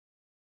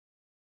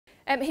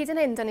Hyd yn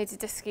hyn, da ni wedi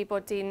dysgu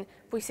bod hi'n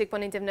bwysig bod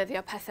ni'n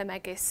defnyddio pethau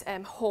megis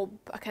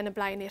hwb ac yn y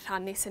blaen i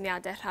rhannu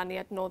syniadau, rhannu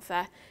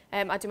adnoddau.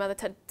 A dwi'n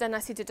meddwl dyna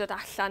sydd wedi dod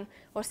allan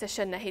o'r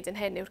sesiynau hyd yn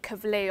hyn yw'r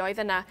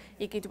cyfleoedd yna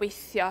i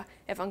gydweithio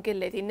efo'n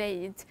gilydd i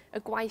wneud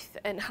y gwaith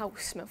yn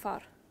haws mewn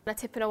ffordd. Yna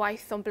tipyn o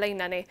waith o'n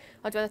blaenau ni,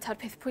 ond dwi'n meddwl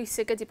peth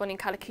pwysig ydy bod ni'n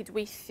cael y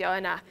cydweithio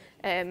yna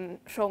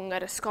rhwng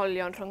yr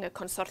ysgolion, rhwng y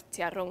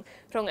consortia,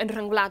 yn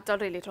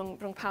rhyngwladol,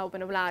 rhwng pawb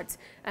yn y wlad,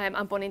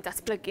 am bod ni'n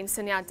datblygu'n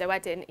syniadau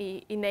wedyn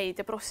i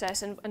wneud y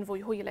broses yn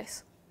fwy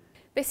hwylus.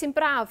 Be sy'n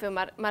braf yw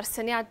mae'r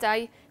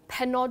syniadau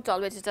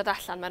penodol wedi dod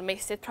allan, mae'r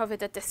meysydd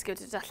profiad a dysgu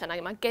wedi dod allan,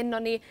 a mae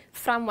gennym ni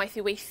fframwaith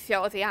i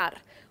weithio oddi ar,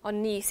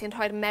 ond ni sy'n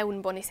rhoi'r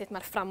mewnbwn i sut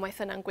mae'r fframwaith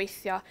yna'n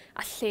gweithio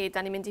a lle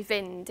da ni'n mynd i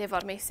fynd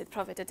efo'r meysydd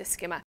profiad a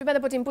dysgu yma. Dwi'n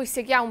meddwl bod hi'n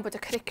bwysig iawn bod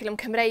y cwricwlwm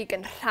Cymreig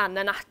yn rhan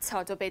yn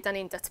atod o beth da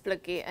ni'n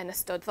datblygu yn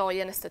ystod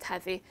ddoe, yn ystod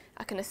heddi,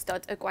 ac yn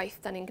ystod y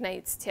gwaith da ni'n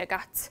gwneud tuag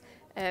at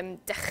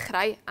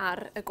dechrau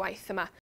ar y gwaith yma.